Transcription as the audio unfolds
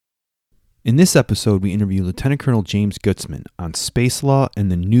In this episode, we interview Lt Col James Gutzman on space law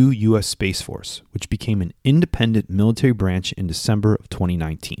and the new U.S. Space Force, which became an independent military branch in December of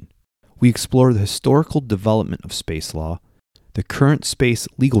 2019. We explore the historical development of space law, the current space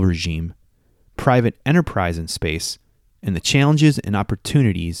legal regime, private enterprise in space, and the challenges and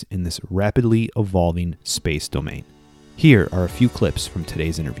opportunities in this rapidly evolving space domain. Here are a few clips from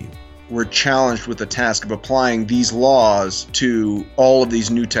today's interview. We're challenged with the task of applying these laws to all of these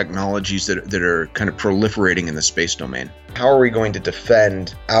new technologies that are kind of proliferating in the space domain. How are we going to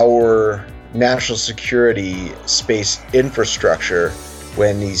defend our national security space infrastructure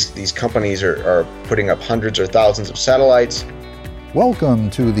when these companies are putting up hundreds or thousands of satellites? Welcome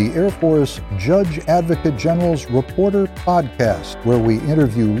to the Air Force Judge Advocate General's Reporter Podcast, where we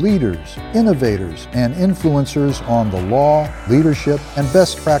interview leaders, innovators, and influencers on the law, leadership, and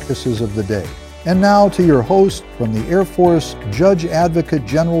best practices of the day. And now to your host from the Air Force Judge Advocate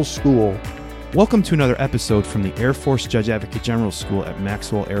General School. Welcome to another episode from the Air Force Judge Advocate General School at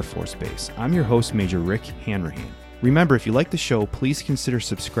Maxwell Air Force Base. I'm your host, Major Rick Hanrahan. Remember, if you like the show, please consider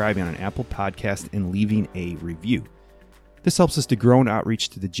subscribing on an Apple Podcast and leaving a review. This helps us to grow and outreach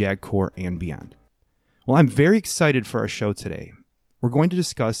to the JAG Corps and beyond. Well, I'm very excited for our show today. We're going to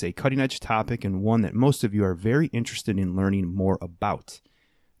discuss a cutting-edge topic and one that most of you are very interested in learning more about,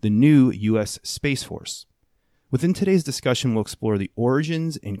 the new U.S. Space Force. Within today's discussion, we'll explore the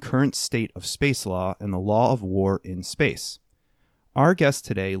origins and current state of space law and the law of war in space. Our guest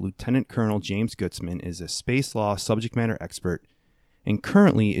today, Lt Col James Gutzman, is a space law subject matter expert and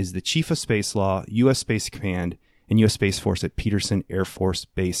currently is the Chief of Space Law, U.S. Space Command, and U.S. Space Force at Peterson Air Force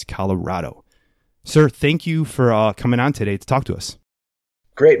Base, Colorado. Sir, thank you for coming on today to talk to us.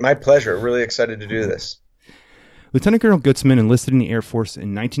 Great, my pleasure. Really excited to do this. Lt Col Gutzman enlisted in the Air Force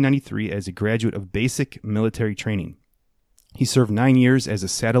in 1993 as a graduate of basic military training. He served 9 years as a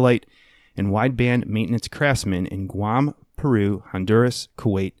satellite and wideband maintenance craftsman in Guam, Peru, Honduras,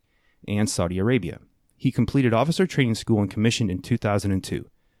 Kuwait, and Saudi Arabia. He completed officer training school and commissioned in 2002.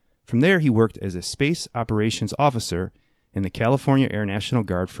 From there, he worked as a space operations officer in the California Air National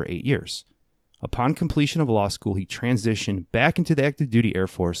Guard for 8 years. Upon completion of law school, he transitioned back into the active duty Air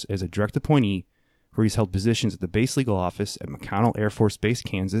Force as a direct appointee, where he's held positions at the base legal office at McConnell Air Force Base,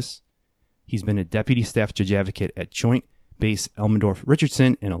 Kansas. He's been a deputy staff judge advocate at Joint Base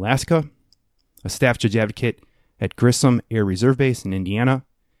Elmendorf-Richardson in Alaska, a staff judge advocate at Grissom Air Reserve Base in Indiana,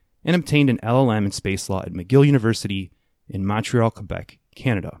 and obtained an LLM in space law at McGill University in Montreal, Quebec,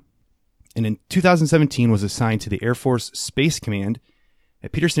 Canada. And in 2017 was assigned to the Air Force Space Command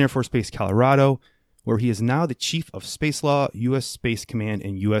at Peterson Air Force Base, Colorado, where he is now the Chief of Space Law, U.S. Space Command,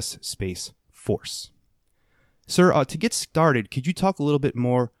 and U.S. Space Force. Sir, to get started, could you talk a little bit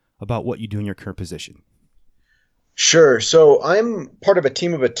more about what you do in your current position? Sure. So I'm part of a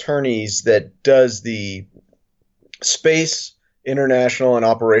team of attorneys that does the space, international, and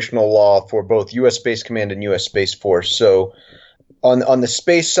operational law for both U.S. Space Command and U.S. Space Force. So on the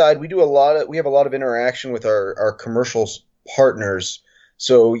space side, we have a lot of interaction with our commercial partners.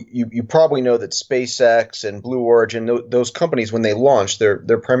 So you probably know that SpaceX and Blue Origin, those companies, when they launch,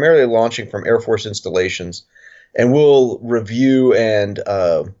 they're primarily launching from Air Force installations, and we'll review and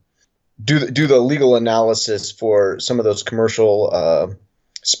do the legal analysis for some of those commercial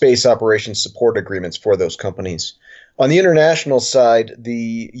space operations support agreements for those companies. On the international side,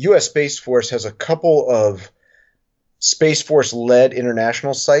 the U.S. Space Force has a couple of Space Force-led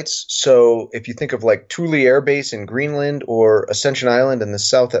international sites. So if you think of like Thule Air Base in Greenland or Ascension Island in the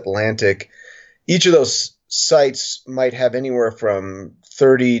South Atlantic, each of those sites might have anywhere from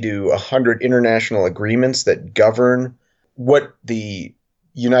 30 to 100 international agreements that govern what the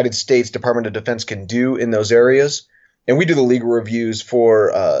United States Department of Defense can do in those areas. And we do the legal reviews for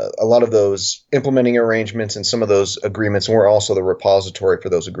a lot of those implementing arrangements and some of those agreements, and we're also the repository for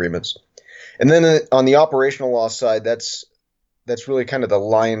those agreements. And then on the operational law side, that's really kind of the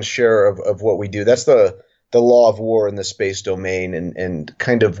lion's share of what we do. That's the law of war in the space domain and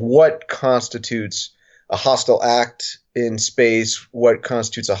kind of what constitutes a hostile act in space, what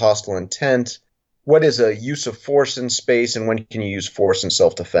constitutes a hostile intent, what is a use of force in space, and when can you use force in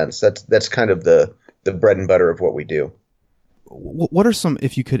self-defense. That's kind of the bread and butter of what we do. What are some,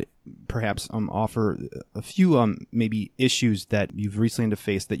 if you could perhaps offer a few maybe issues that you've recently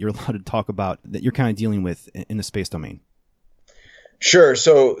faced that you're allowed to talk about that you're kind of dealing with in the space domain? Sure.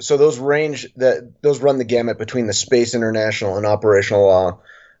 So those run the gamut between the space, international, and operational law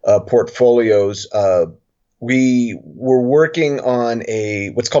portfolios. We were working on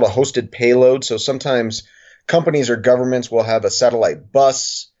what's called a hosted payload. So sometimes companies or governments will have a satellite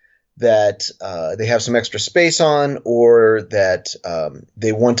bus that they have some extra space on, or that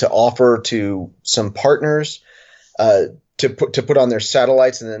they want to offer to some partners to put on their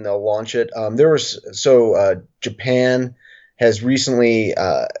satellites, and then they'll launch it. Japan has recently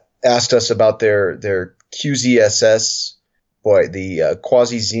asked us about their QZSS, the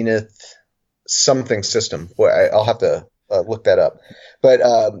quasi zenith something system. I'll have to look that up. But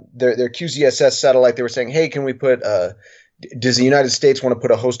their QZSS satellite, they were saying, hey, can we put does the United States want to put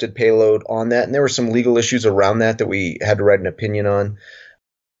a hosted payload on that? And there were some legal issues around that we had to write an opinion on.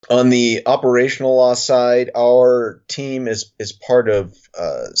 On the operational law side, our team is part of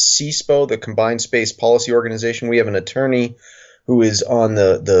CSPO, the Combined Space Policy Organization. We have an attorney who is on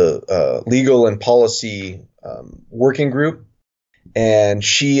the legal and policy working group, and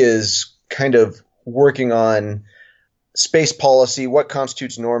she is kind of working on space policy, what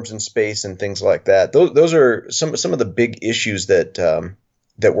constitutes norms in space, and things like that. Those are some of the big issues that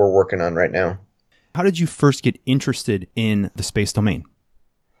we're working on right now. How did you first get interested in the space domain?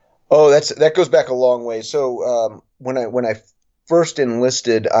 Oh, that goes back a long way. So when I first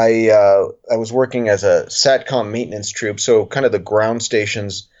enlisted, I was working as a SATCOM maintenance troop, so kind of the ground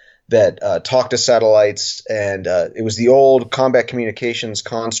stations that talk to satellites, and it was the old combat communications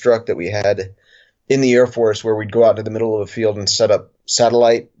construct that we had in the Air Force, where we'd go out to the middle of a field and set up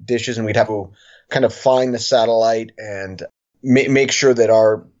satellite dishes, and we'd have to kind of find the satellite and make sure that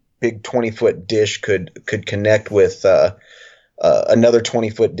our big 20-foot dish could connect with another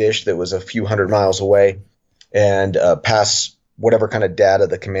 20-foot dish that was a few hundred miles away, and pass whatever kind of data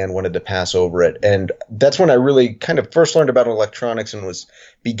the command wanted to pass over it. And that's when I really kind of first learned about electronics and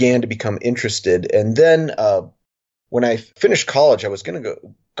began to become interested. And then when I finished college, I was going to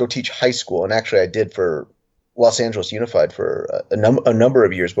go teach high school, and actually I did for Los Angeles Unified for a number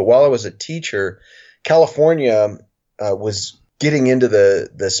of years. But while I was a teacher, California was getting into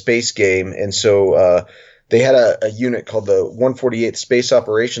the space game, and so they had a unit called the 148th Space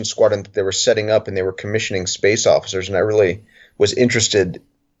Operations Squadron that they were setting up, and they were commissioning space officers, and I really was interested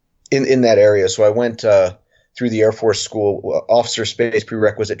in that area. So I went through the Air Force School, officer space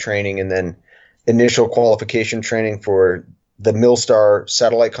prerequisite training, and then initial qualification training for the Milstar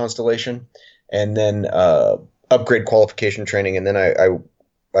satellite constellation, and then upgrade qualification training. And then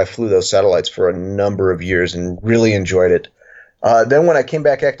I flew those satellites for a number of years and really enjoyed it. Then when I came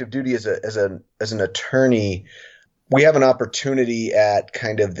back active duty as an attorney, we have an opportunity at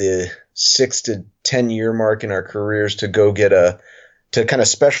kind of the 6 to 10 year mark in our careers to go to kind of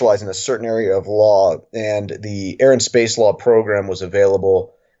specialize in a certain area of law. And the Air and Space Law program was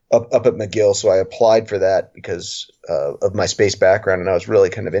available up at McGill. So I applied for that because of my space background, and I was really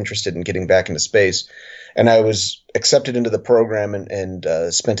kind of interested in getting back into space. And I was accepted into the program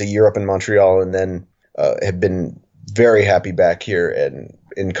and spent a year up in Montreal, and then have been very happy back here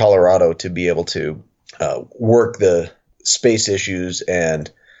in Colorado to be able to work the space issues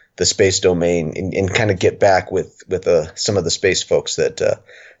and the space domain and kind of get back with some of the space folks that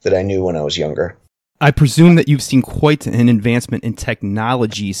I knew when I was younger. I presume that you've seen quite an advancement in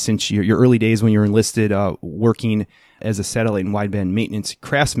technology since your early days when you were enlisted, working as a satellite and wideband maintenance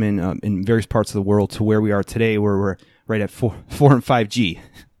craftsman in various parts of the world, to where we are today, where we're right at 4 and 5G.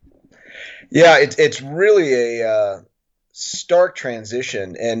 Yeah, it's really a stark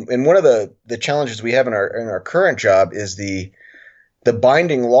transition, and one of the challenges we have in our current job is the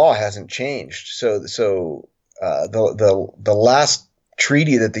binding law hasn't changed. So the last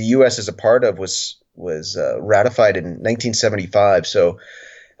treaty that the U.S. is a part of was ratified in 1975. So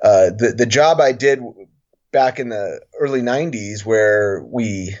the job I did back in the early 90s, where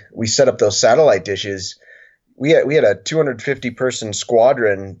we set up those satellite dishes, we had a 250 person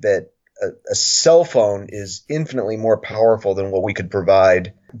squadron that a cell phone is infinitely more powerful than what we could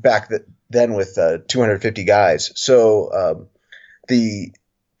provide back then with 250 guys. So the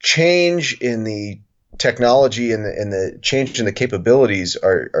change in the technology and the change in the capabilities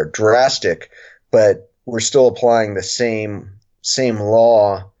are drastic, but we're still applying the same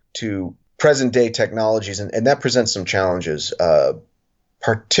law to present day technologies, and that presents some challenges,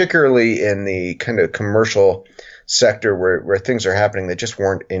 particularly in the kind of commercial sector where things are happening that just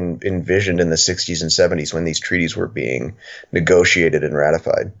weren't envisioned in the 60s and 70s when these treaties were being negotiated and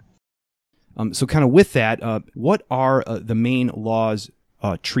ratified. So kind of with that, what are the main laws,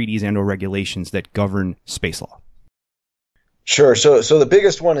 treaties, and or regulations that govern space law? Sure. So the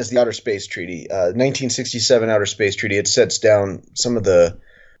biggest one is the Outer Space Treaty, 1967 Outer Space Treaty. It sets down some of the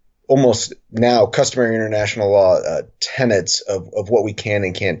almost now customary international law tenets of what we can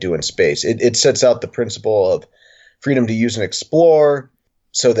and can't do in space. It sets out the principle of freedom to use and explore,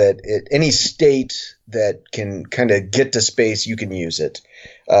 so that any state that can kind of get to space, you can use it.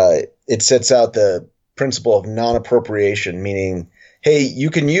 It sets out the principle of non-appropriation, meaning, hey, you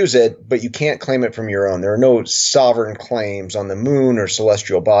can use it, but you can't claim it from your own. There are no sovereign claims on the moon or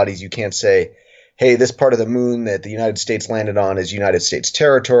celestial bodies. You can't say, hey, this part of the moon that the United States landed on is United States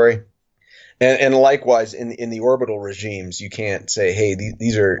territory. And likewise, in the orbital regimes, you can't say, hey,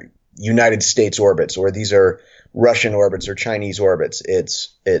 these are United States orbits, or these are Russian orbits or Chinese orbits.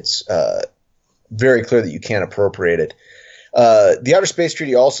 It's very clear that you can't appropriate it. The Outer Space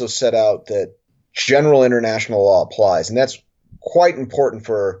Treaty also set out that general international law applies, and that's quite important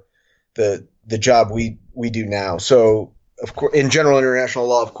for the job we do now. So, of course, in general international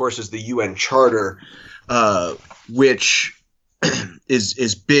law, of course, is the UN Charter, which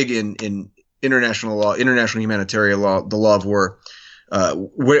is big in international law, international humanitarian law, the law of war,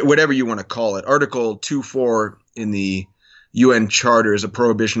 whatever you want to call it. Article 2.4 in the UN Charter is a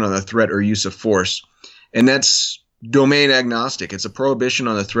prohibition on the threat or use of force, and that's domain agnostic. It's a prohibition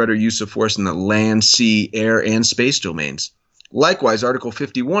on the threat or use of force in the land, sea, air, and space domains. Likewise, Article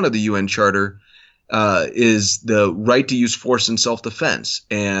 51 of the UN Charter is the right to use force in self-defense,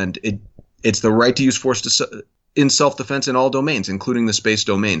 and it's the right to use force in self-defense in all domains, including the space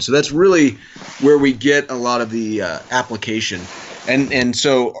domain. So that's really where we get a lot of the application. And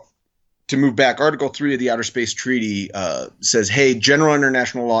so to move back, Article 3 of the Outer Space Treaty says, hey, general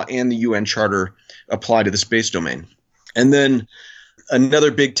international law and the UN Charter apply to the space domain. And then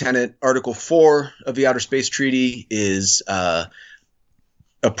another big tenet, Article 4 of the Outer Space Treaty, is a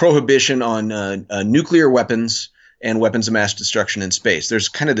prohibition on nuclear weapons and weapons of mass destruction in space. There's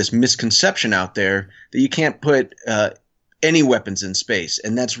kind of this misconception out there that you can't put any weapons in space,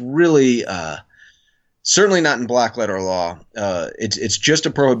 and that's really certainly not in black letter law. It's just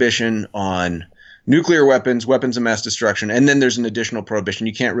a prohibition on nuclear weapons, weapons of mass destruction, and then there's an additional prohibition.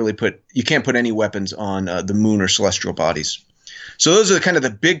 You can't put any weapons on the moon or celestial bodies. So those are kind of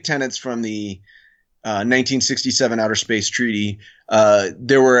the big tenets from the 1967 Outer Space Treaty.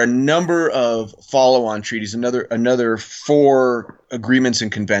 There were a number of follow-on treaties, another 4 agreements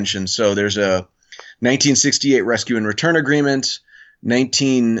and conventions. So there's a 1968 Rescue and Return Agreement,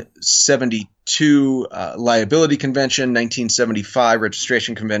 1972 Liability Convention, 1975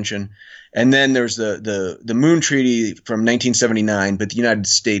 Registration Convention, and then there's the Moon Treaty from 1979. But the United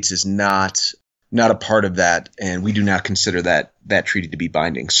States is not a part of that, and we do not consider that treaty to be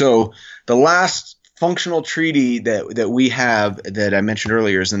binding. So the last functional treaty that we have that I mentioned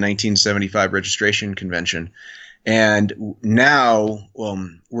earlier is the 1975 Registration Convention. And now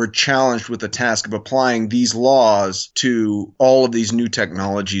we're challenged with the task of applying these laws to all of these new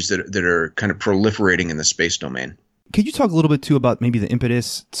technologies that are kind of proliferating in the space domain. Could you talk a little bit, too, about maybe the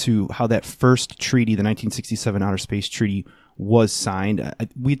impetus to how that first treaty, the 1967 Outer Space Treaty, was signed?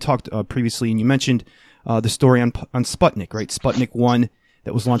 We talked previously, and you mentioned the story on Sputnik, right? Sputnik 1,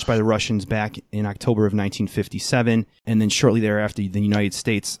 that was launched by the Russians back in October of 1957, and then shortly thereafter, the United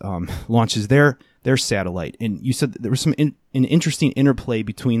States launches their satellite. And you said that there was an interesting interplay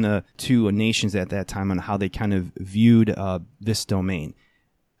between the two nations at that time on how they kind of viewed this domain.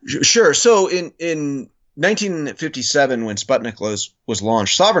 Sure. So in 1957, when Sputnik was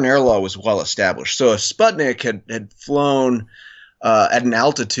launched, sovereign air law was well established. So if Sputnik had flown at an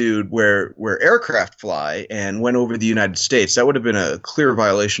altitude where aircraft fly and went over the United States, that would have been a clear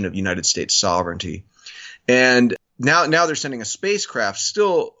violation of United States sovereignty. And now they're sending a spacecraft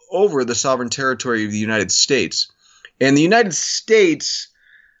still over the sovereign territory of the United States. And the United States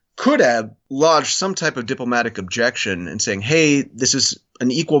could have lodged some type of diplomatic objection and saying, hey, this is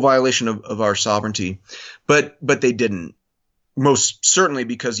an equal violation of our sovereignty. But they didn't. Most certainly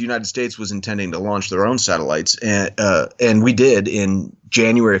because the United States was intending to launch their own satellites, and we did in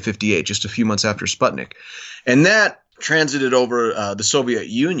January of 58, just a few months after Sputnik. And that transited over the Soviet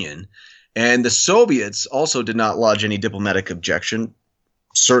Union, and the Soviets also did not lodge any diplomatic objection,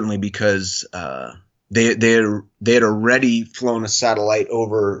 certainly because they had already flown a satellite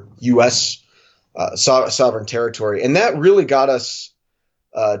over U.S. Sovereign territory. And that really got us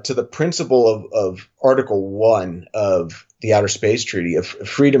to the principle of Article 1 of the Outer Space Treaty, of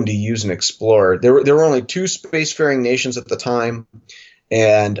freedom to use and explore. There were only 2 spacefaring nations at the time,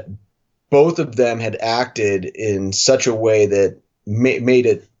 and both of them had acted in such a way that made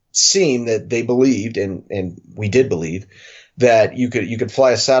it seem that they believed, and we did believe, that you could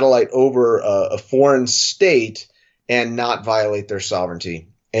fly a satellite over a foreign state and not violate their sovereignty.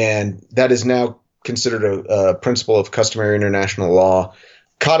 And that is now considered a principle of customary international law,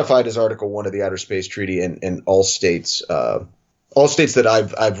 codified as Article 1 of the Outer Space Treaty, and all states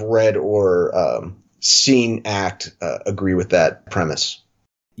that I've read or seen act agree with that premise.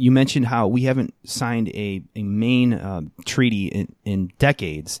 you mentioned how we haven't signed a main treaty in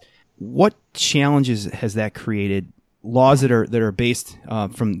decades. What challenges has that created? Laws that are based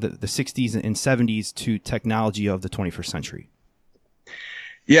from the 60s and 70s to technology of the 21st century.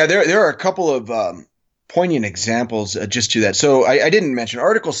 Yeah, there are a couple of poignant examples just to that. So I didn't mention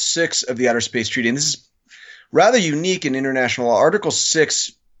Article 6 of the Outer Space Treaty, and this is rather unique in international law. Article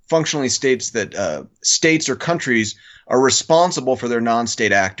 6 functionally states that states or countries are responsible for their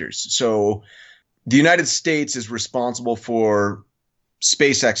non-state actors. So the United States is responsible for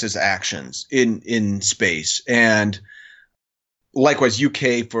SpaceX's actions in space, and likewise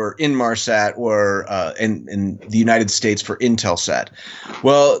UK for Inmarsat, or in the United States for Intelsat.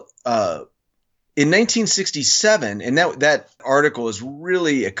 Well, in 1967, and that article is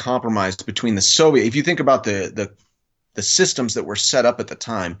really a compromise between the Soviet. If you think about the systems that were set up at the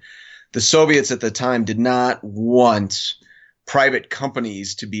time, the Soviets at the time did not want private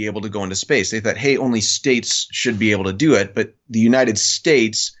companies to be able to go into space. They thought, hey, only states should be able to do it. But the United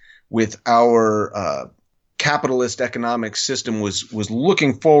States, with our capitalist economic system, was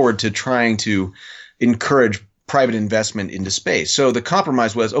looking forward to trying to encourage private investment into space. So the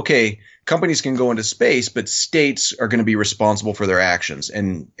compromise was, okay, companies can go into space, but states are going to be responsible for their actions,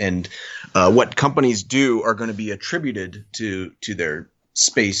 and what companies do are going to be attributed to their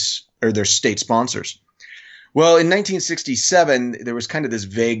space or their state sponsors. Well, in 1967, there was kind of this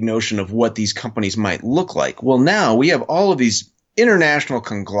vague notion of what these companies might look like. Well, now we have all of these international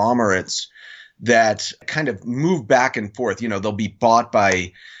conglomerates that kind of move back and forth. You know, they'll be bought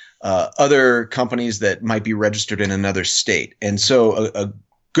by other companies that might be registered in another state. And so a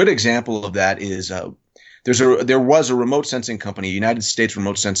good example of that is there was a remote sensing company, a United States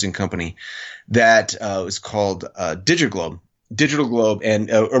remote sensing company, that was called Digital Globe, and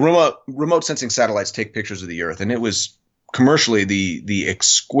remote sensing satellites take pictures of the Earth, and it was commercially the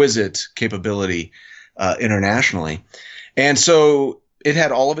exquisite capability internationally, and so it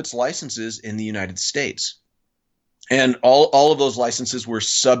had all of its licenses in the United States, and all of those licenses were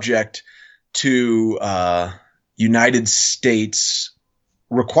subject to United States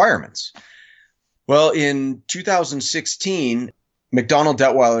requirements. Well, in 2016. McDonnell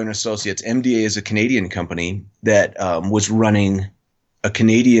Detweiler and Associates, MDA, is a Canadian company that was running a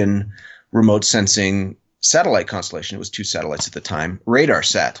Canadian remote sensing satellite constellation. It was 2 satellites at the time,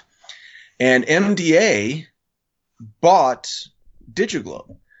 RadarSat. And MDA bought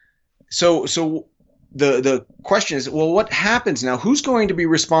DigiGlobe. So the question is, well, what happens now? Who's going to be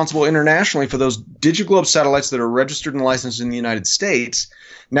responsible internationally for those DigiGlobe satellites that are registered and licensed in the United States,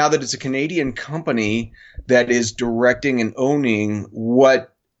 now that it's a Canadian company that is directing and owning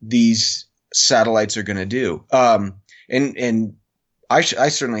what these satellites are going to do? And I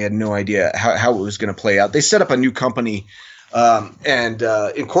certainly had no idea how it was going to play out. They set up a new company and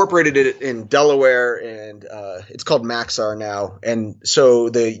incorporated it in Delaware, and it's called Maxar now. And so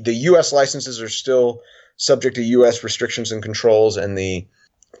the U.S. licenses are still subject to U.S. restrictions and controls, and the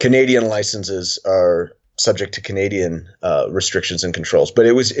Canadian licenses are subject to Canadian restrictions and controls. But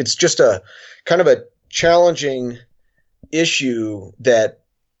it's just a kind of a challenging issue that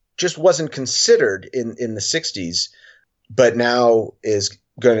just wasn't considered in the 60s, but now is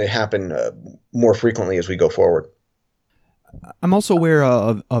going to happen more frequently as we go forward. I'm also aware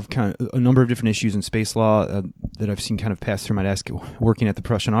of kind of a number of different issues in space law that I've seen kind of pass through my desk working at the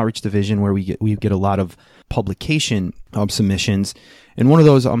Professional Outreach Division, where we get a lot of publication submissions, and one of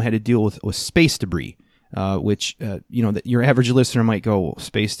those had to deal with space debris, which your average listener might go, well,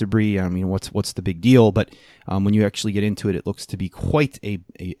 space debris. I mean, what's the big deal? But when you actually get into it, it looks to be quite a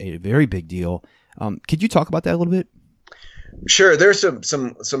very big deal. Could you talk about that a little bit? Sure. There's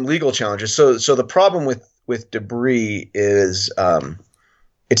some legal challenges. So the problem with debris is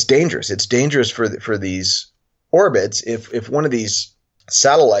it's dangerous. It's dangerous for these orbits. If one of these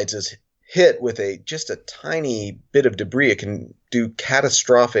satellites is hit with just a tiny bit of debris, it can do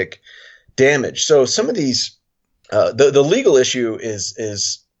catastrophic damage. So some of these the legal issue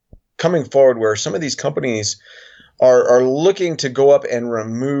is coming forward, where some of these companies are looking to go up and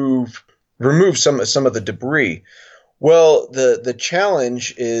remove some of the debris. Well, the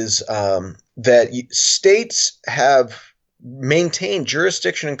challenge is that states have maintained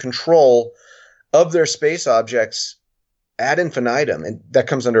jurisdiction and control of their space objects ad infinitum, and that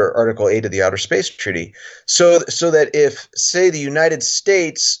comes under Article 8 of the Outer Space Treaty. So that if, say, the United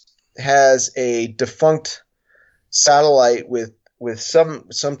States has a defunct satellite with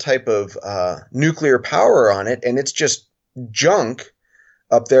some type of nuclear power on it, and it's just junk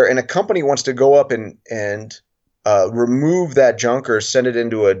up there, and a company wants to go up and remove that junk or send it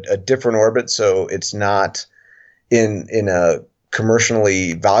into a different orbit so it's not in a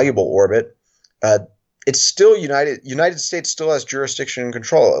commercially valuable orbit, it's still United States still has jurisdiction and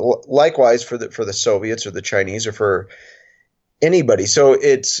control. Likewise for the Soviets or the Chinese or for anybody. So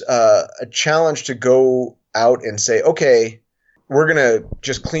it's a challenge to go out and say, okay, we're going to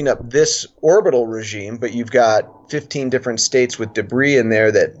just clean up this orbital regime, but you've got 15 different states with debris in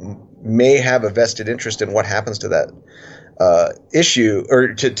there that may have a vested interest in what happens to that issue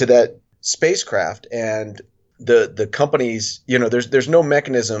or to that spacecraft. And the companies, there's no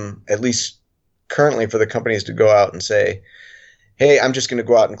mechanism, at least currently, for the companies to go out and say, hey, I'm just going to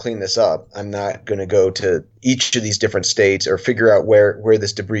go out and clean this up. I'm not going to go to each of these different states or figure out where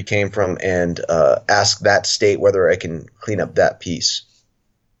this debris came from and ask that state whether I can clean up that piece.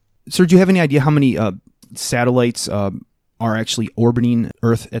 Sir, do you have any idea how many satellites are actually orbiting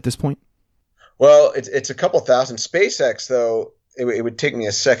Earth at this point? Well, it's a couple thousand. SpaceX, though, it would take me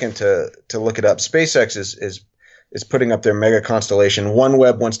a second to look it up. SpaceX is putting up their mega constellation.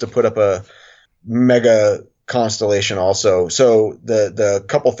 OneWeb wants to put up a mega constellation also. So the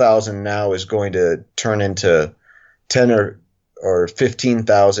couple thousand now is going to turn into 10 or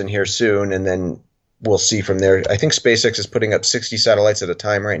 15,000 here soon, and then we'll see from there. I think SpaceX is putting up 60 satellites at a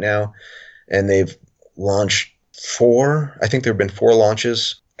time right now, and they've launched 4. I think there have been 4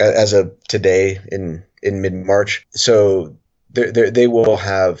 launches as of today in mid-March. So they will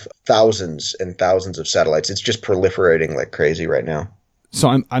have thousands and thousands of satellites. It's just proliferating like crazy right now. So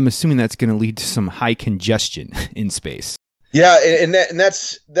I'm assuming that's going to lead to some high congestion in space. Yeah, and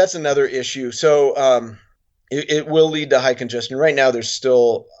that's another issue. So it will lead to high congestion. Right now, there's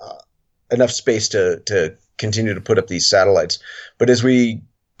still enough space to continue to put up these satellites. But as we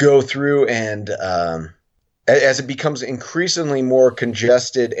go through and as it becomes increasingly more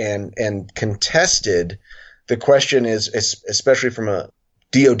congested and contested, the question is, especially from a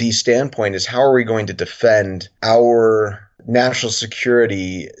DoD standpoint, is how are we going to defend our national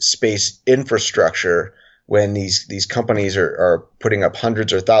security space infrastructure when these companies are putting up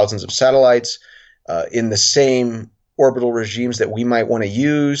hundreds or thousands of satellites in the same orbital regimes that we might want to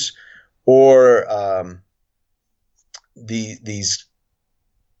use, or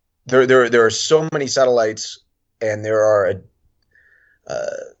there are so many satellites and there are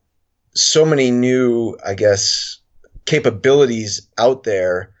so many new, I guess, capabilities out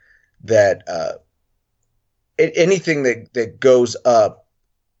there that anything that goes up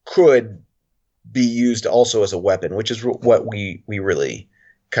could be used also as a weapon, which is what we really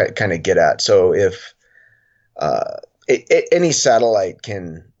kind of get at. So if any satellite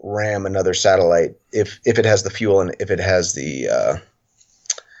can ram another satellite, if it has the fuel and if it has the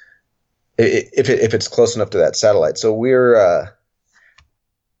if it's close enough to that satellite. So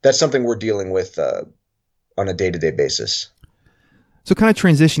that's something we're dealing with on a day-to-day basis. So kind of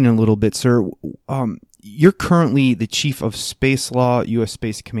transitioning a little bit, sir, you're currently the Chief of Space Law, U.S.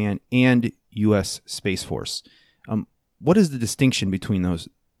 Space Command, and U.S. Space Force. What is the distinction between those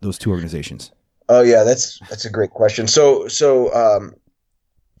two organizations? Oh, yeah, that's a great question. So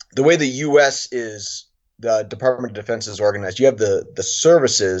the way the U.S. the Department of Defense is organized, you have the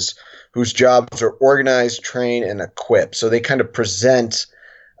services whose jobs are organize, train, and equip. So they kind of present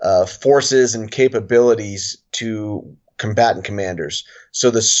forces and capabilities to combatant commanders.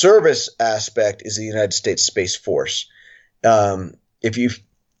 So the service aspect is the United States Space Force. If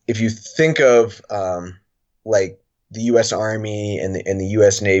you think of like the U.S. Army and the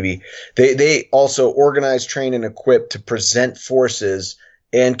U.S. Navy, they also organize, train, and equip to present forces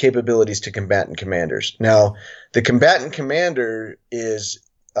and capabilities to combatant commanders. Now, the combatant commander is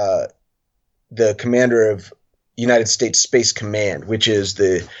the commander of United States Space Command, which is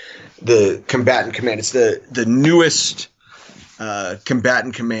the combatant command. It's the newest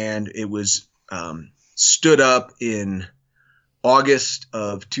combatant command. It was stood up in August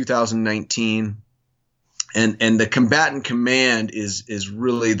of 2019, and the combatant command is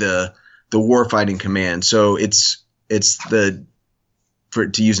really the warfighting command. So it's to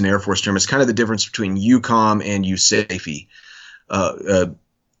use an Air Force term, it's kind of the difference between EUCOM and USAFE.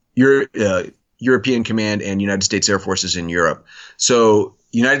 European Command and United States Air Forces in Europe. So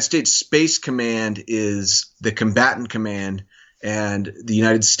United States Space Command is the combatant command, and the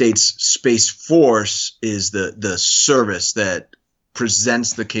United States Space Force is the service that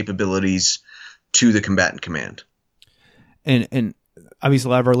presents the capabilities to the combatant command. And obviously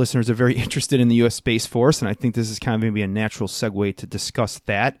a lot of our listeners are very interested in the U.S. Space Force, and I think this is kind of maybe a natural segue to discuss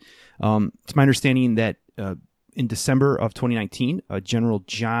that. It's my understanding that in December of 2019, General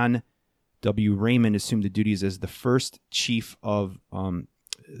John W. Raymond assumed the duties as the first chief of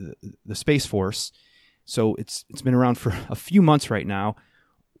the Space Force. So it's been around for a few months right now.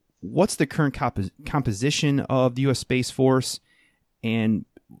 What's the current composition of the U.S. Space Force, And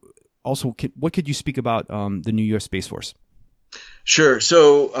also, what could you speak about the new U.S. Space Force? Sure.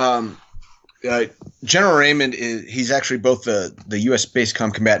 So General Raymond he's actually both the U.S.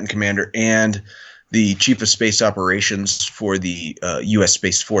 Spacecom Combatant Commander and the Chief of Space Operations for the U.S.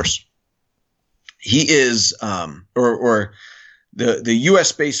 Space Force. He is, or the U.S.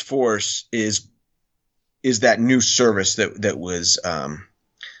 Space Force is that new service that was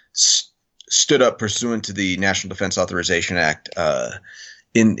stood up pursuant to the National Defense Authorization Act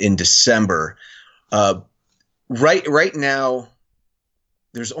in December. Right now,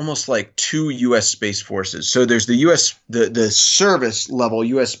 there's almost like two U.S. Space Forces. So there's the service level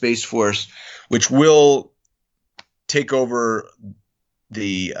U.S. Space Force, which will take over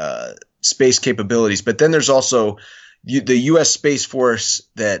the space capabilities. But then there's also the U.S. Space Force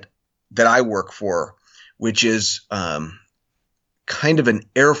that I work for, which is kind of an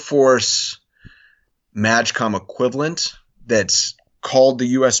Air Force MAJCOM equivalent that's called the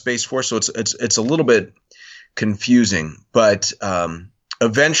U.S. Space Force. So it's a little bit confusing, but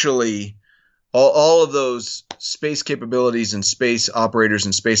eventually all of those space capabilities and space operators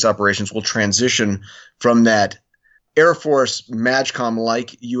and space operations will transition from that Air Force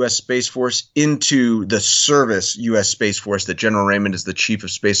MAJCOM-like U.S. Space Force into the service U.S. Space Force that General Raymond is the Chief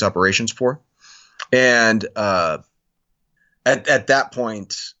of Space Operations for. And at that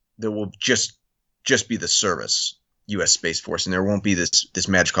point, there will just be the service U.S. Space Force, and there won't be this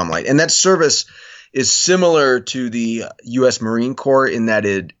MAJCOM-like. And that service is similar to the U.S. Marine Corps in that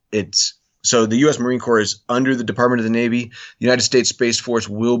it's so the U.S. Marine Corps is under the Department of the Navy. The United States Space Force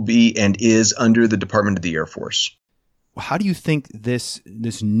will be and is under the Department of the Air Force. How do you think this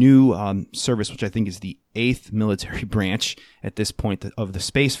new service, which I think is the 8th military branch at this point of the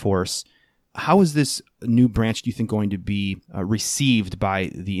Space Force, how is this new branch, do you think, going to be received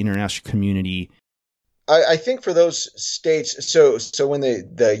by the international community? I think for those states, so when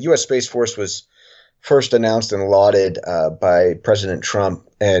the U.S. Space Force was first announced and lauded by President Trump,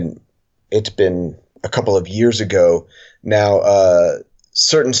 and it's been a couple of years ago now,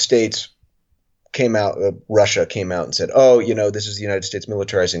 certain states came out, Russia came out and said, oh, this is the United States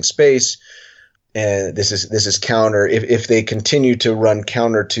militarizing space, and this is counter. If they continue to run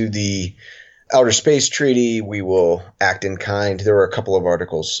counter to the Outer Space Treaty, we will act in kind. There were a couple of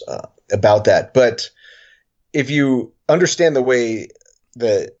articles about that. But if you understand the way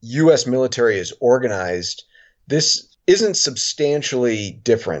the U.S. military is organized, this isn't substantially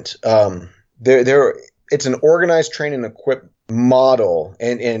different. It's an organized, train, and equip model,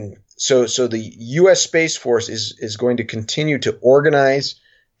 and so the U.S. Space Force is going to continue to organize,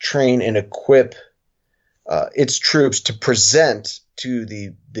 train, and equip its troops to present to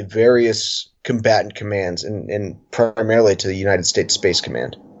the various combatant commands, and primarily to the United States Space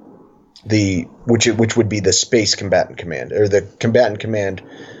Command, which would be the Space Combatant Command, or the combatant command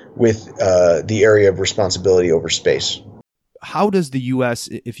with the area of responsibility over space. How does the U.S.,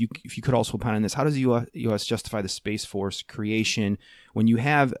 if you could also opine on this, how does the U.S. justify the Space Force creation when you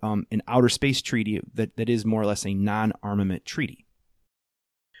have an outer space treaty that is more or less a non-armament treaty?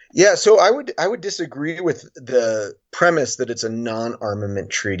 Yeah, so I would disagree with the premise that it's a non-armament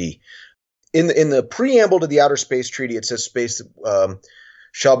treaty. In the preamble to the Outer Space Treaty, it says space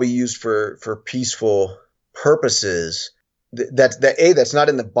shall be used for peaceful purposes. That's not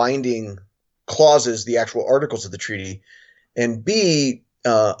in the binding clauses, the actual articles of the treaty. And B,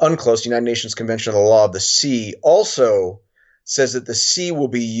 UNCLOS, United Nations Convention on the Law of the Sea, also says that the sea will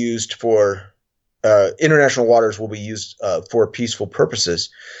be used for international waters will be used for peaceful purposes.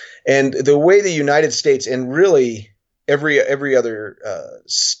 And the way the United States, and really every other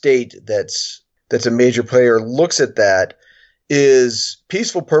state that's a major player, looks at that is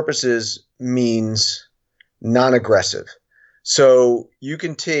peaceful purposes means non-aggressive. So you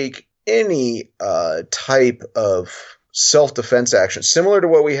can take any type of self-defense action, similar to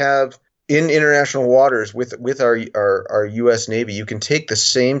what we have in international waters with our U.S. Navy. You can take the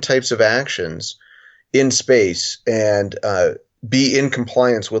same types of actions in space and be in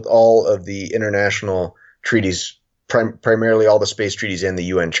compliance with all of the international treaties, primarily all the space treaties and the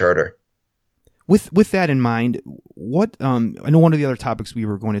UN Charter. With that in mind, what I know one of the other topics we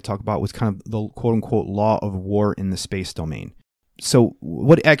were going to talk about was kind of the quote-unquote law of war in the space domain. So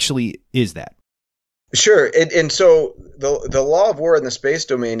what actually is that? Sure. And so the law of war in the space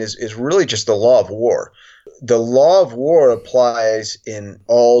domain is really just the law of war. The law of war applies in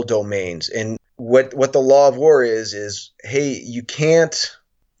all domains. And what the law of war is, hey, you can't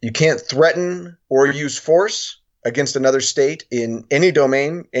threaten or use force against another state in any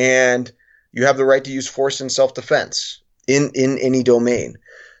domain, and you have the right to use force in self-defense in any domain.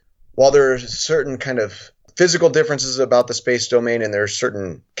 While there are certain kind of physical differences about the space domain and there are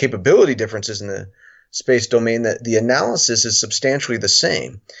certain capability differences in the space domain, that the analysis is substantially the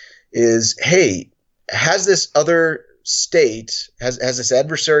same. Is, hey, has this other state, has this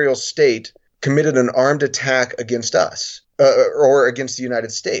adversarial state committed an armed attack against us or against the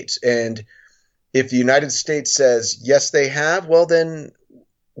United States? And if the United States says, yes, they have, well, then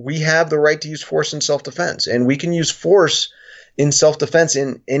we have the right to use force in self-defense. And we can use force in self-defense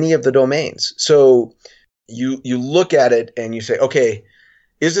in any of the domains. So you look at it and you say, okay,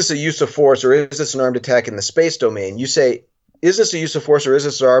 is this a use of force or is this an armed attack in the space domain? You say, is this a use of force or is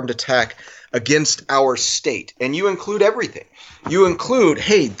this an armed attack against our state? And you include everything. You include,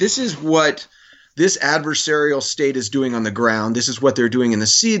 hey, this is what this adversarial state is doing on the ground. This is what they're doing in the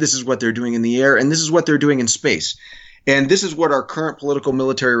sea. This is what they're doing in the air. And this is what they're doing in space. And this is what our current political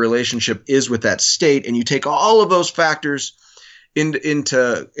military relationship is with that state. And you take all of those factors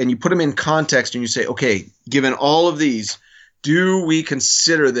into and you put them in context and you say, okay, given all of these, do we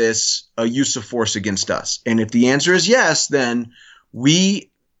consider this a use of force against us? And if the answer is yes, then the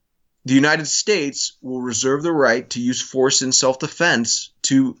United States will reserve the right to use force in self-defense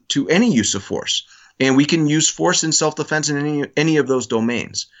to any use of force. And we can use force in self-defense in any of those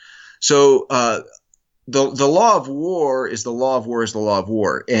domains. So the law of war is the law of war is the law of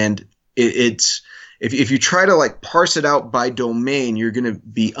war. And it's if you try to like parse it out by domain, you're going to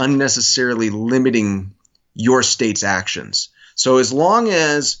be unnecessarily limiting your state's actions. So as long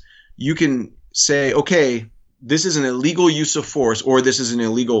as you can say, okay, this is an illegal use of force or this is an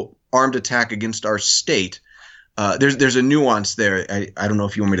illegal armed attack against our state, there's a nuance there. I don't know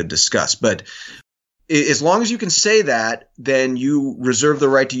if you want me to discuss, but as long as you can say that, then you reserve the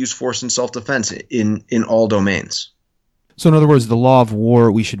right to use force in self-defense in all domains. So in other words, the law of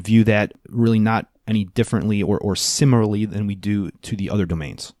war, we should view that really not any differently or similarly than we do to the other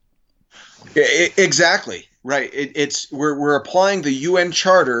domains. Exactly. Right. We're applying the UN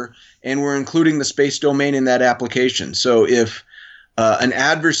Charter and we're including the space domain in that application. So if an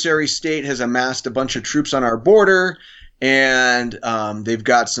adversary state has amassed a bunch of troops on our border and they've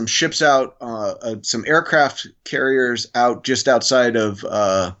got some ships out, some aircraft carriers out just outside of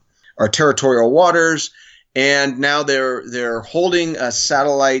our territorial waters, and now they're holding a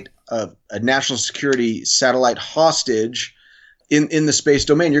satellite, a national security satellite hostage in the space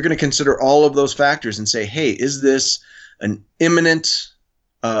domain, you're going to consider all of those factors and say, hey, is this an imminent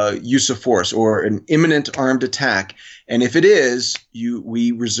use of force or an imminent armed attack? And if it is,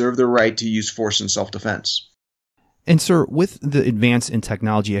 we reserve the right to use force in self-defense. And sir, with the advance in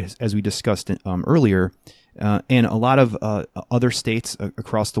technology, as we discussed earlier, and a lot of other states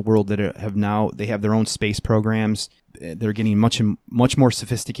across the world that they have their own space programs, they're getting much more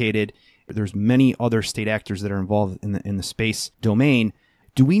sophisticated. There's many other state actors that are involved in the space domain.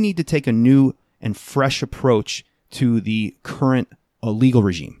 Do we need to take a new and fresh approach to the current legal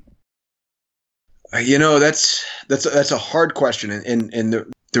regime? That's a hard question, and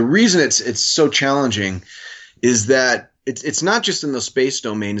the reason it's so challenging is that it's not just in the space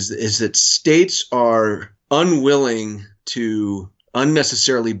domain. Is that states are unwilling to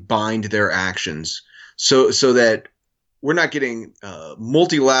unnecessarily bind their actions, so that we're not getting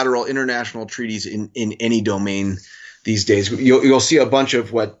multilateral international treaties in any domain these days. You'll see a bunch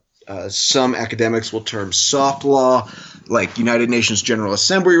of what some academics will term soft law, like United Nations General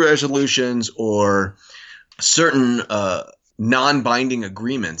Assembly resolutions or certain non-binding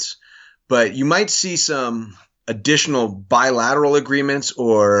agreements. But you might see some additional bilateral agreements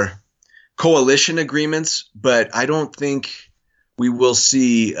or coalition agreements, but I don't think we will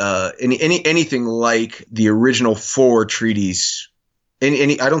see anything like the original 4 treaties.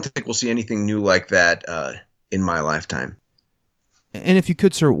 I don't think we'll see anything new like that in my lifetime. And if you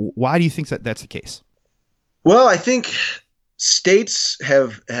could, sir, why do you think that that's the case? Well, I think states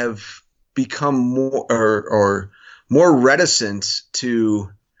have become more reticent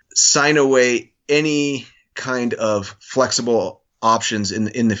to sign away any kind of flexible options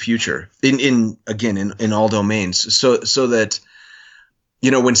in the future. In all domains. So that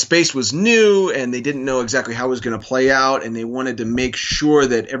when space was new and they didn't know exactly how it was going to play out, and they wanted to make sure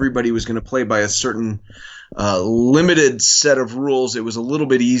that everybody was going to play by a certain limited set of rules, it was a little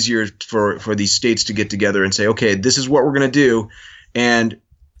bit easier for these states to get together and say, okay, this is what we're going to do. And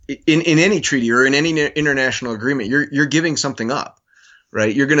in any treaty or in any international agreement, you're giving something up,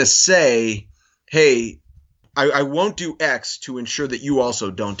 right? You're going to say, hey, I won't do X to ensure that you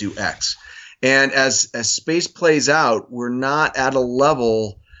also don't do X. And as space plays out, we're not at a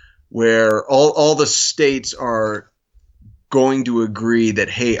level where all the states are going to agree that,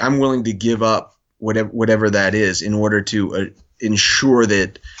 hey, I'm willing to give up whatever that is in order to ensure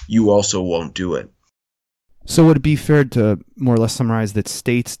that you also won't do it. So would it be fair to more or less summarize that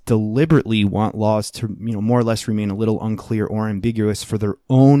states deliberately want laws to, more or less remain a little unclear or ambiguous for their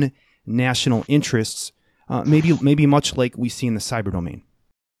own national interests, maybe much like we see in the cyber domain?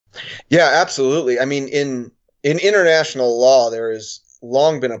 Yeah, absolutely. I mean, in international law, there has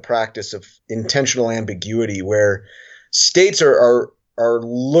long been a practice of intentional ambiguity where states are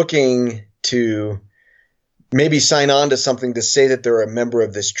looking to maybe sign on to something to say that they're a member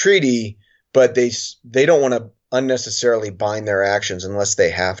of this treaty, but they don't want to unnecessarily bind their actions unless they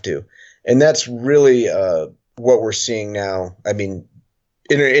have to. And that's really what we're seeing now. I mean,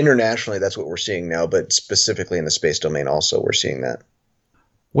 internationally, that's what we're seeing now, but specifically in the space domain also, we're seeing that.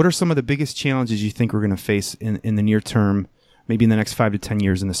 What are some of the biggest challenges you think we're going to face in the near term, maybe in the next 5 to 10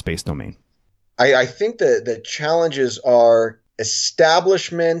 years in the space domain? I think the challenges are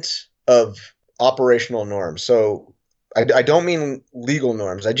establishment of operational norms. So I don't mean legal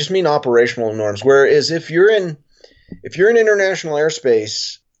norms. I just mean operational norms. Whereas if you're in international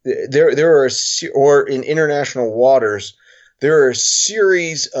airspace, or in international waters, there are a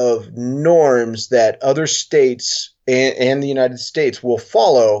series of norms that other states and the United States will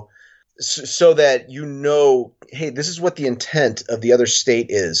follow, so that hey, this is what the intent of the other state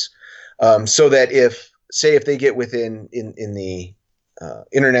is. So that if they get within in the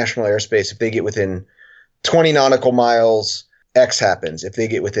international airspace, if they get within 20 nautical miles, X happens. If they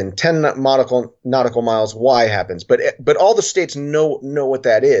get within 10 nautical miles, Y happens. But all the states know what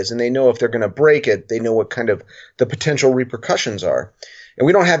that is, and they know if they're going to break it, they know what kind of the potential repercussions are. And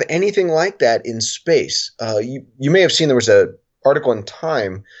we don't have anything like that in space. You may have seen there was an article in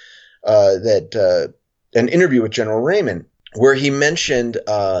Time that an interview with General Raymond, where he mentioned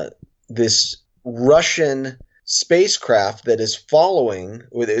this Russian spacecraft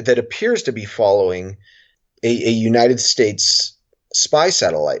that appears to be following a United States spy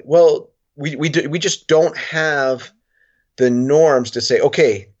satellite. Well, we just don't have the norms to say,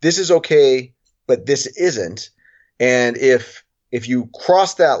 okay, this is okay, but this isn't. And if you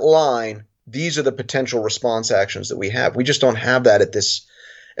cross that line, these are the potential response actions that we have. We just don't have that at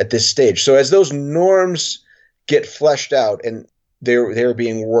this stage. So as those norms get fleshed out, and they're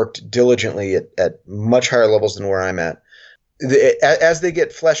being worked diligently at much higher levels than where I'm at, as they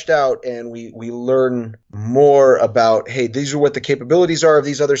get fleshed out and we learn more about, hey, these are what the capabilities are of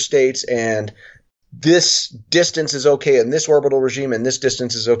these other states, and this distance is okay in this orbital regime, and this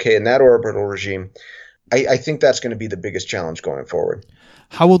distance is okay in that orbital regime, I think that's going to be the biggest challenge going forward.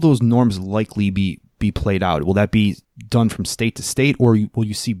 How will those norms likely be played out? Will that be done from state to state, or will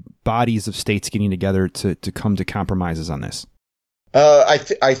you see bodies of states getting together to come to compromises on this? I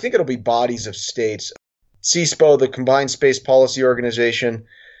think it'll be bodies of states. CSPO, the Combined Space Policy Organization,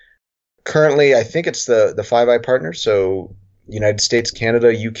 currently I think it's the Five Eye Partners, so United States, Canada,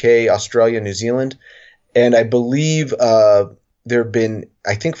 UK, Australia, New Zealand, and I believe there have been,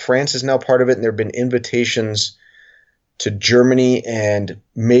 I think France is now part of it, and there have been invitations to Germany and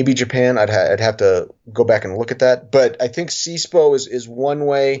maybe Japan. I'd have to go back and look at that, but I think CSPO is one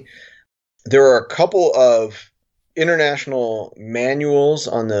way. There are a couple of international manuals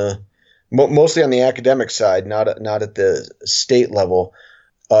mostly on the academic side, not at the state level,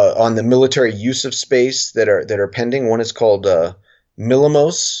 on the military use of space that are pending. One is called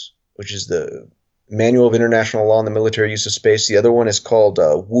MILIMOS, which is the Manual of International Law on the Military Use of Space. The other one is called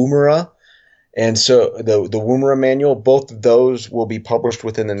WUMRA. And so the WUMRA manual, both of those will be published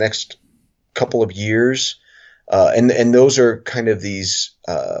within the next couple of years. And those are kind of these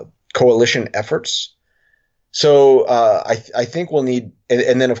coalition efforts. So I think we'll need,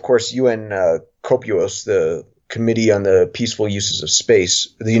 and then of course UN COPUOS, the Committee on the Peaceful Uses of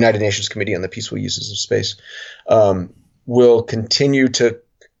Space, the United Nations Committee on the Peaceful Uses of Space, will continue to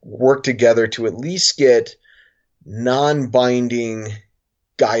work together to at least get non-binding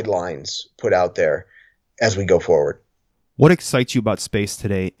guidelines put out there as we go forward. What excites you about space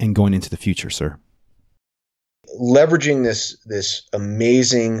today and going into the future, sir? Leveraging this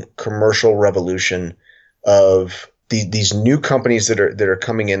amazing commercial revolution of these new companies that are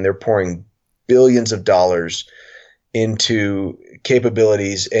coming in. They're pouring billions of dollars into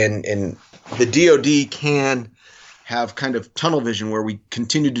capabilities, and the DoD can have kind of tunnel vision where we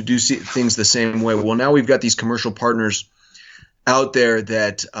continue to do things the same way. Well, now we've got these commercial partners out there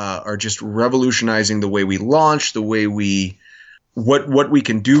that are just revolutionizing the way we launch, the way what we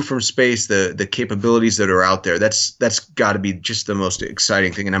can do from space, the capabilities that are out there. That's got to be just the most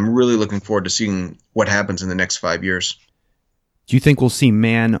exciting thing, and I'm really looking forward to seeing what happens in the next 5 years. Do you think we'll see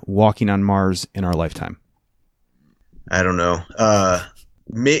man walking on Mars in our lifetime? I don't know.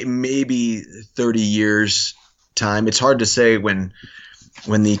 Maybe 30 years time. It's hard to say when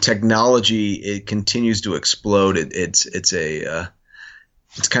when the technology it continues to explode, it's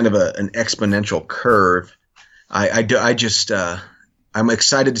kind of an exponential curve. I'm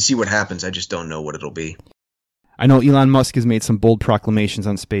excited to see what happens. I just don't know what it'll be. I know Elon Musk has made some bold proclamations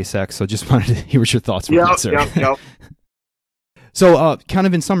on SpaceX, so just wanted to hear what your thoughts were, sir. Yep. So, kind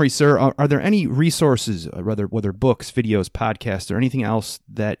of in summary, sir, are there any resources, whether books, videos, podcasts, or anything else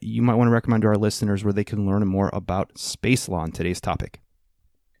that you might want to recommend to our listeners where they can learn more about space law on today's topic?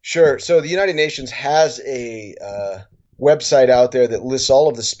 Sure. So the United Nations has a website out there that lists all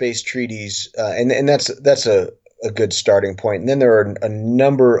of the space treaties, and that's a good starting point. And then there are a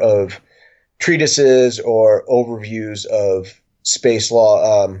number of treatises or overviews of space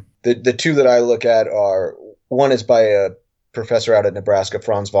law. The two that I look at are, one is by a professor out at Nebraska,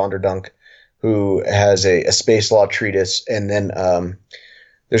 Franz von der Dunk, who has a space law treatise. And then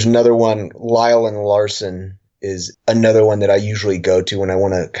there's another one, Lyle and Larson is another one that I usually go to when I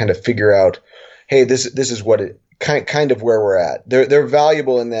want to kind of figure out, hey, this is what it kind of where we're at. They're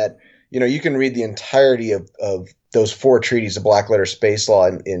valuable in that, you can read the entirety of those 4 treaties of black letter space law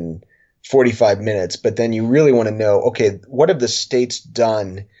in 45 minutes, but then you really want to know, okay, what have the states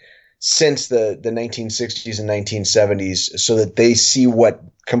done since the 1960s and 1970s so that they see what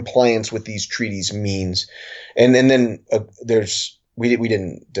compliance with these treaties means. And then we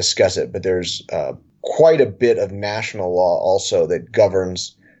didn't discuss it, but there's quite a bit of national law also that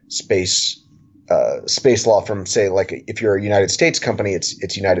governs space law from, say, like if you're a United States company,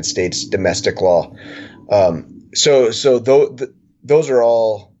 it's United States domestic law. So those are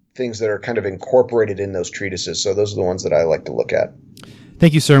all things that are kind of incorporated in those treatises. So those are the ones that I like to look at.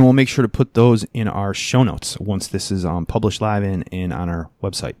 Thank you, sir, and we'll make sure to put those in our show notes once this is published live and on our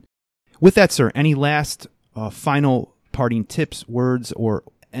website. With that, sir, any last final parting tips, words, or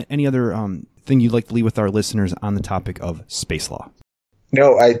any other thing you'd like to leave with our listeners on the topic of space law?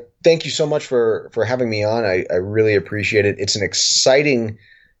 No, I thank you so much for having me on. I really appreciate it. It's an exciting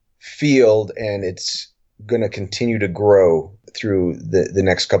field, and it's going to continue to grow through the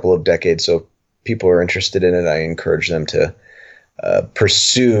next couple of decades. So if people are interested in it, I encourage them to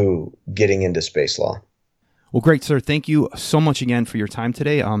pursue getting into space law. Well, great, sir. Thank you so much again for your time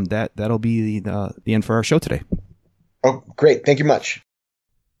today. That'll be the end for our show today. Oh, great. Thank you much.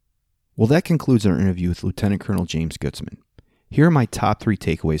 Well, that concludes our interview with Lt Col James Gutzman. Here are my top 3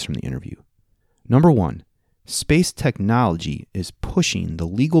 takeaways from the interview. Number 1, space technology is pushing the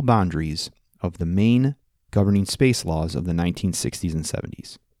legal boundaries of the main governing space laws of the 1960s and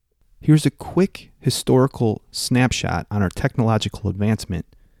 70s. Here's a quick historical snapshot on our technological advancement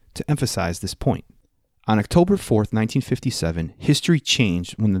to emphasize this point. On October 4th, 1957, history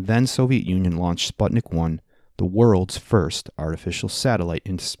changed when the then Soviet Union launched Sputnik 1, the world's first artificial satellite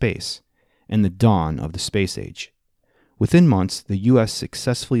into space, and the dawn of the space age. Within months, the U.S.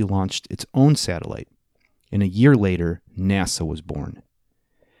 successfully launched its own satellite, and a year later, NASA was born.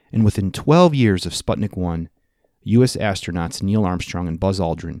 And within 12 years of Sputnik 1, U.S. astronauts Neil Armstrong and Buzz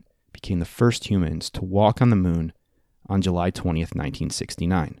Aldrin became the first humans to walk on the moon on July 20th,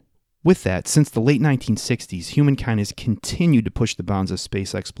 1969. With that, since the late 1960s, humankind has continued to push the bounds of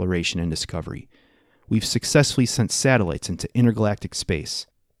space exploration and discovery. We've successfully sent satellites into intergalactic space,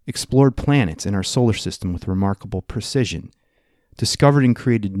 explored planets in our solar system with remarkable precision, discovered and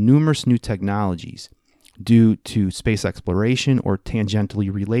created numerous new technologies due to space exploration or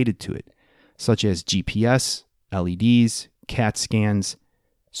tangentially related to it, such as GPS, LEDs, CAT scans,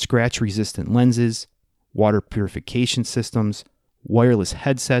 scratch-resistant lenses, water purification systems, wireless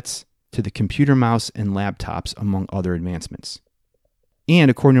headsets, to the computer mouse and laptops, among other advancements. And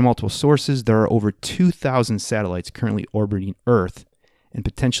according to multiple sources, there are over 2,000 satellites currently orbiting Earth, and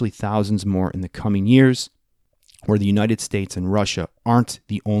potentially thousands more in the coming years, where the United States and Russia aren't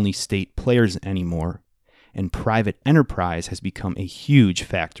the only state players anymore, and private enterprise has become a huge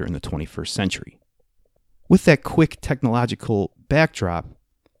factor in the 21st century. With that quick technological backdrop,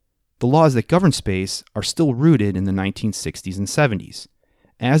 the laws that govern space are still rooted in the 1960s and 70s.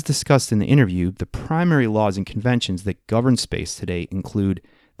 As discussed in the interview, the primary laws and conventions that govern space today include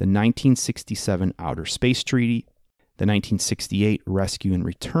the 1967 Outer Space Treaty, the 1968 Rescue and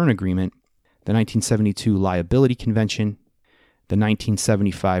Return Agreement, the 1972 Liability Convention, the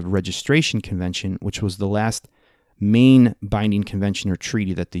 1975 Registration Convention, which was the last main binding convention or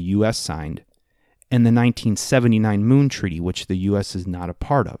treaty that the U.S. signed, and the 1979 Moon Treaty, which the U.S. is not a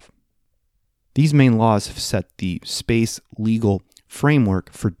part of. These main laws have set the space legal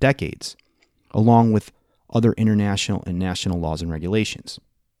framework for decades, along with other international and national laws and regulations.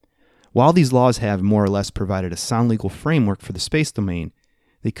 While these laws have more or less provided a sound legal framework for the space domain,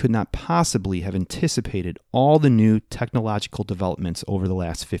 they could not possibly have anticipated all the new technological developments over the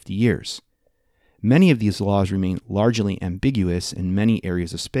last 50 years. Many of these laws remain largely ambiguous in many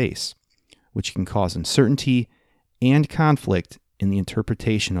areas of space, which can cause uncertainty and conflict in the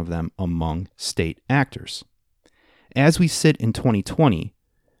interpretation of them among state actors. As we sit in 2020,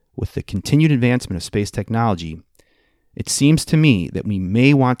 with the continued advancement of space technology, it seems to me that we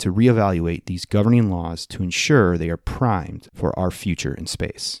may want to reevaluate these governing laws to ensure they are primed for our future in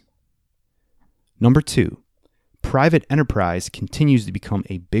space. Number 2, private enterprise continues to become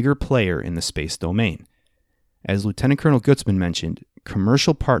a bigger player in the space domain. As Lt Col Gutzman mentioned,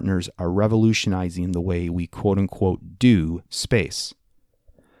 commercial partners are revolutionizing the way we quote-unquote do space.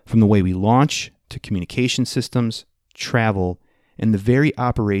 From the way we launch to communication systems, travel, and the very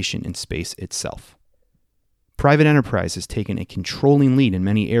operation in space itself. Private enterprise has taken a controlling lead in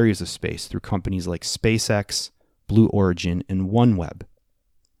many areas of space through companies like SpaceX, Blue Origin, and OneWeb.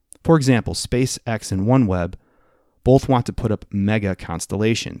 For example, SpaceX and OneWeb both want to put up mega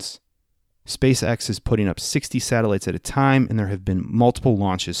constellations. SpaceX is putting up 60 satellites at a time, and there have been multiple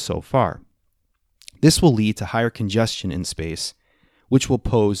launches so far. This will lead to higher congestion in space, which will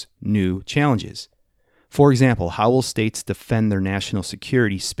pose new challenges. For example, how will states defend their national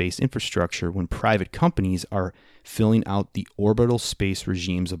security space infrastructure when private companies are filling out the orbital space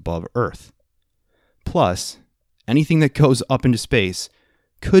regimes above Earth? Plus, anything that goes up into space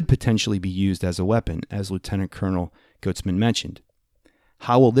could potentially be used as a weapon, as Lt Col Gutzman mentioned.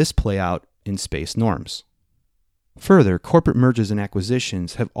 How will this play out in space norms? Further, corporate mergers and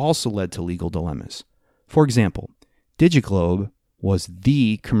acquisitions have also led to legal dilemmas. For example, DigiGlobe was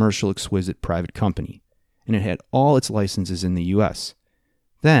the commercial exquisite private company, and it had all its licenses in the US.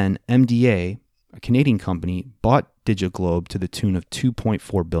 Then MDA, a Canadian company, bought DigiGlobe to the tune of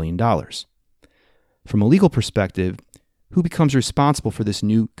 $2.4 billion. From a legal perspective, who becomes responsible for this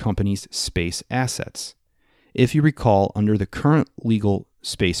new company's space assets? If you recall, under the current legal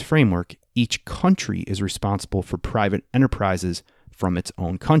space framework, each country is responsible for private enterprises from its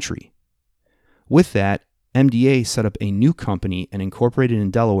own country. With that, MDA set up a new company and incorporated in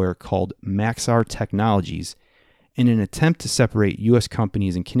Delaware called Maxar Technologies in an attempt to separate U.S.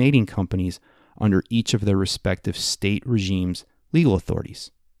 companies and Canadian companies under each of their respective state regimes' legal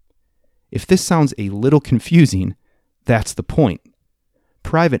authorities. If this sounds a little confusing, that's the point.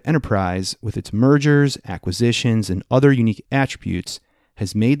 Private enterprise, with its mergers, acquisitions, and other unique attributes,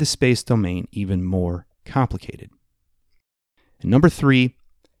 has made the space domain even more complicated. And number 3,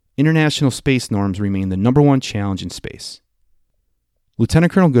 international space norms remain the number one challenge in space. Lt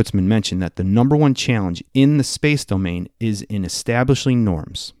Col Gutzman mentioned that the number one challenge in the space domain is in establishing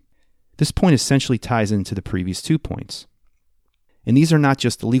norms. This point essentially ties into the previous 2 points. And these are not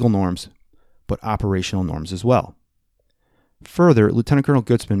just the legal norms, but operational norms as well. Further, Lt Col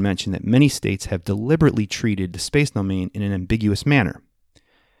Gutzman mentioned that many states have deliberately treated the space domain in an ambiguous manner.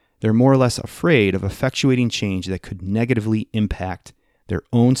 They're more or less afraid of effectuating change that could negatively impact their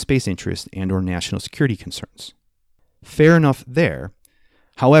own space interests and/or national security concerns. Fair enough there.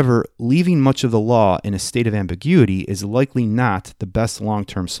 However, leaving much of the law in a state of ambiguity is likely not the best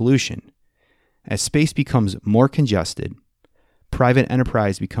long-term solution. As space becomes more congested, private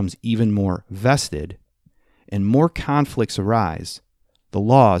enterprise becomes even more vested, and more conflicts arise, the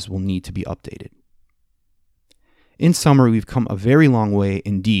laws will need to be updated. In summary, we've come a very long way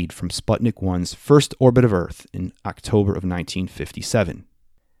indeed from Sputnik 1's first orbit of Earth in October of 1957.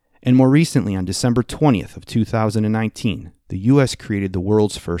 And more recently, on December 20th of 2019, the U.S. created the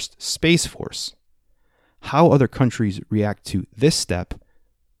world's first Space Force. How other countries react to this step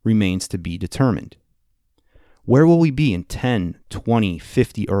remains to be determined. Where will we be in 10, 20,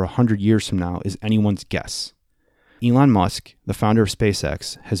 50, or 100 years from now is anyone's guess. Elon Musk, the founder of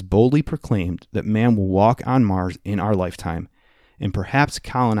SpaceX, has boldly proclaimed that man will walk on Mars in our lifetime and perhaps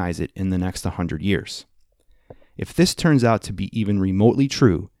colonize it in the next 100 years. If this turns out to be even remotely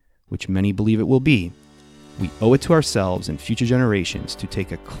true, which many believe it will be, we owe it to ourselves and future generations to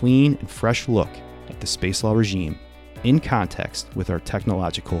take a clean and fresh look at the space law regime in context with our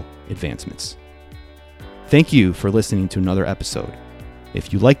technological advancements. Thank you for listening to another episode.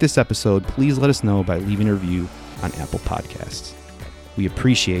 If you like this episode, please let us know by leaving a review on Apple Podcasts. We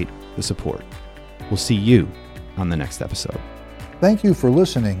appreciate the support. We'll see you on the next episode. Thank you for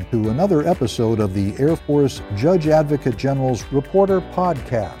listening to another episode of the Air Force Judge Advocate General's Reporter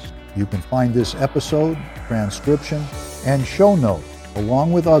Podcast. You can find this episode, transcription, and show notes,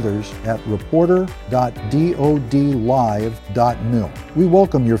 along with others, at reporter.dodlive.mil. We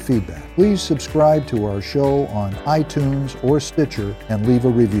welcome your feedback. Please subscribe to our show on iTunes or Stitcher and leave a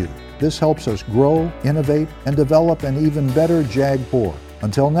review. This helps us grow, innovate, and develop an even better JAG Corps.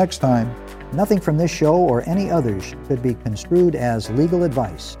 Until next time, nothing from this show or any others should be construed as legal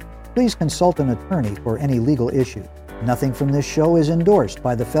advice. Please consult an attorney for any legal issue. Nothing from this show is endorsed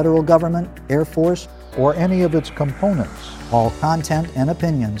by the federal government, Air Force, or any of its components. All content and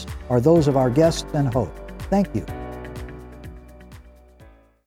opinions are those of our guests and host. Thank you.